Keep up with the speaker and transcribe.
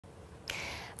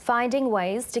Finding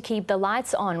ways to keep the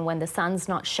lights on when the sun's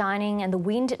not shining and the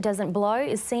wind doesn't blow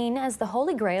is seen as the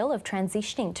holy grail of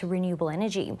transitioning to renewable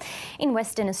energy. In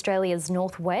Western Australia's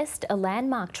northwest, a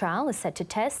landmark trial is set to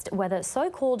test whether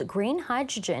so-called green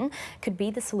hydrogen could be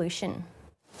the solution.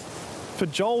 For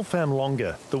Joel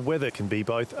Famlonga, the weather can be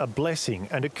both a blessing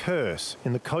and a curse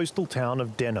in the coastal town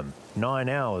of Denham, 9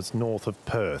 hours north of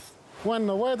Perth. When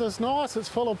the weather's nice, it's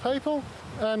full of people,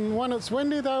 and when it's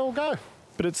windy, they all go.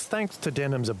 But it's thanks to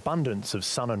Denham's abundance of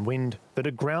sun and wind that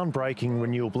a groundbreaking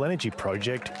renewable energy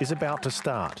project is about to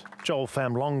start. Joel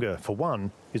Famlonga, for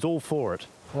one, is all for it.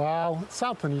 Well, it's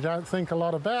something you don't think a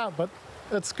lot about, but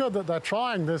it's good that they're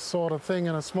trying this sort of thing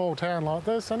in a small town like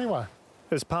this anyway.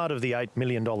 As part of the $8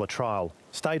 million trial,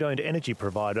 state-owned energy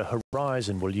provider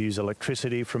Horizon will use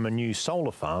electricity from a new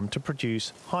solar farm to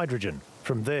produce hydrogen.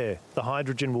 From there, the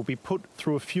hydrogen will be put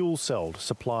through a fuel cell to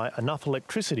supply enough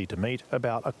electricity to meet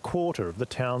about a quarter of the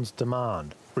town's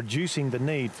demand, reducing the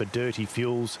need for dirty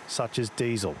fuels such as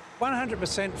diesel.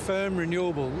 100% firm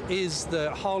renewable is the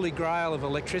holy grail of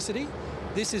electricity.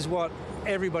 This is what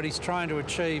everybody's trying to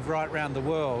achieve right around the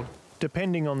world.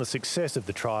 Depending on the success of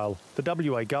the trial, the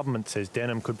WA government says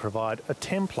Denham could provide a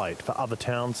template for other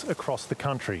towns across the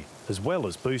country, as well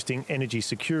as boosting energy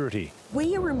security.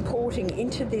 We are importing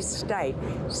into this state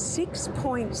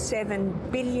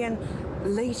 6.7 billion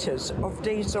litres of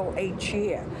diesel each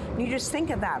year. You just think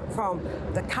of that, from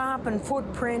the carbon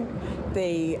footprint,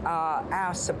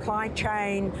 our supply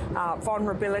chain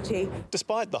vulnerability.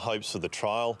 Despite the hopes for the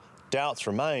trial, doubts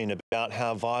remain about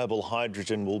how viable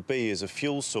hydrogen will be as a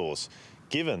fuel source,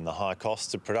 given the high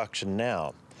costs of production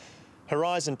now.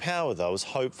 Horizon Power, though, is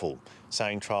hopeful,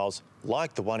 saying trials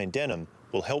like the one in Denham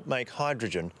will help make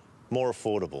hydrogen more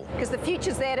affordable. Because the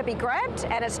future's there to be grabbed,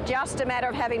 and it's just a matter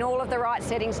of having all of the right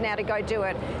settings now to go do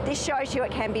it. This shows you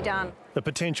it can be done. A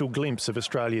potential glimpse of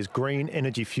Australia's green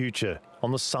energy future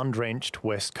on the sun-drenched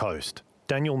West Coast.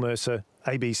 Daniel Mercer,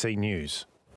 ABC News.